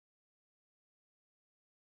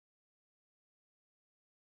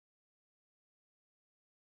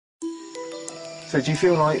So do you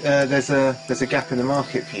feel like there's a gap in the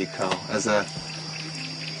market for you, Karl, as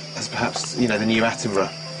perhaps, you know, the new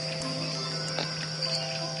Attenborough?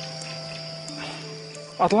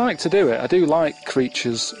 I'd like to do it. I do like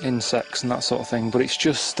creatures, insects and that sort of thing, but it's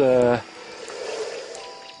just... I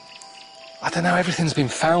don't know, everything's been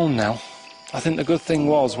found now. I think the good thing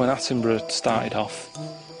was when Attenborough started off,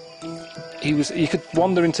 you could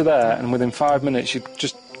wander into there and within 5 minutes you'd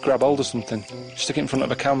just grab hold of something, stick it in front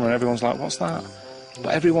of a camera and everyone's like, what's that?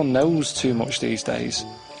 But everyone knows too much these days.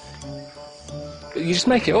 You just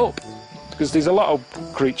make it up. Because there's a lot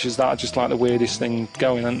of creatures that are just like the weirdest thing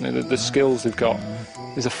going, and the skills they've got.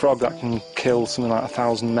 There's a frog that can kill something like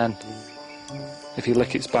 1,000 men if you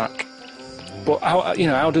lick its back. But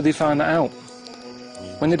how did they find that out?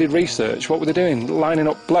 When they did research, what were they doing? Lining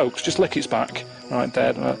up blokes, just lick its back. Right,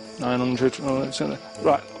 dead, 900,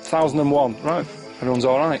 right, 1,001, right, everyone's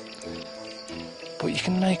all right. But you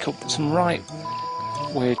can make up some right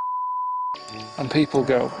weird and people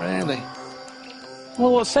go, really?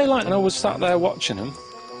 Well, say like when I was sat there watching them,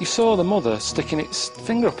 you saw the mother sticking its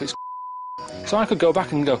finger up its so I could go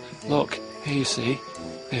back and go, look, here you see,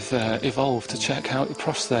 they've evolved to check out your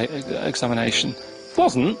prostate examination. It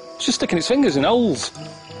wasn't, it's just sticking its fingers in holes.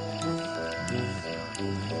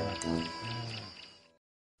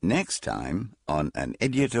 Next time on An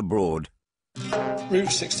Idiot Abroad.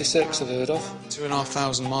 Route 66 I've heard of.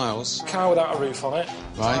 2,500 miles. Car without a roof on it.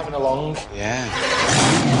 Right. Driving along. Yeah.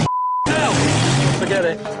 No! Forget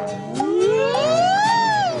it.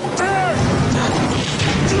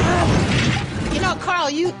 You know, Karl,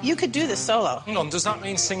 you could do this solo. Hang on, does that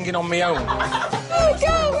mean singing on my own? What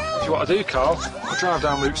do you want to do, Karl? We'll drive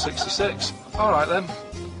down Route 66. All right, then.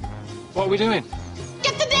 What are we doing?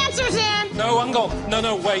 Get the dancers in! No, hang on.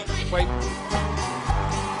 No, wait.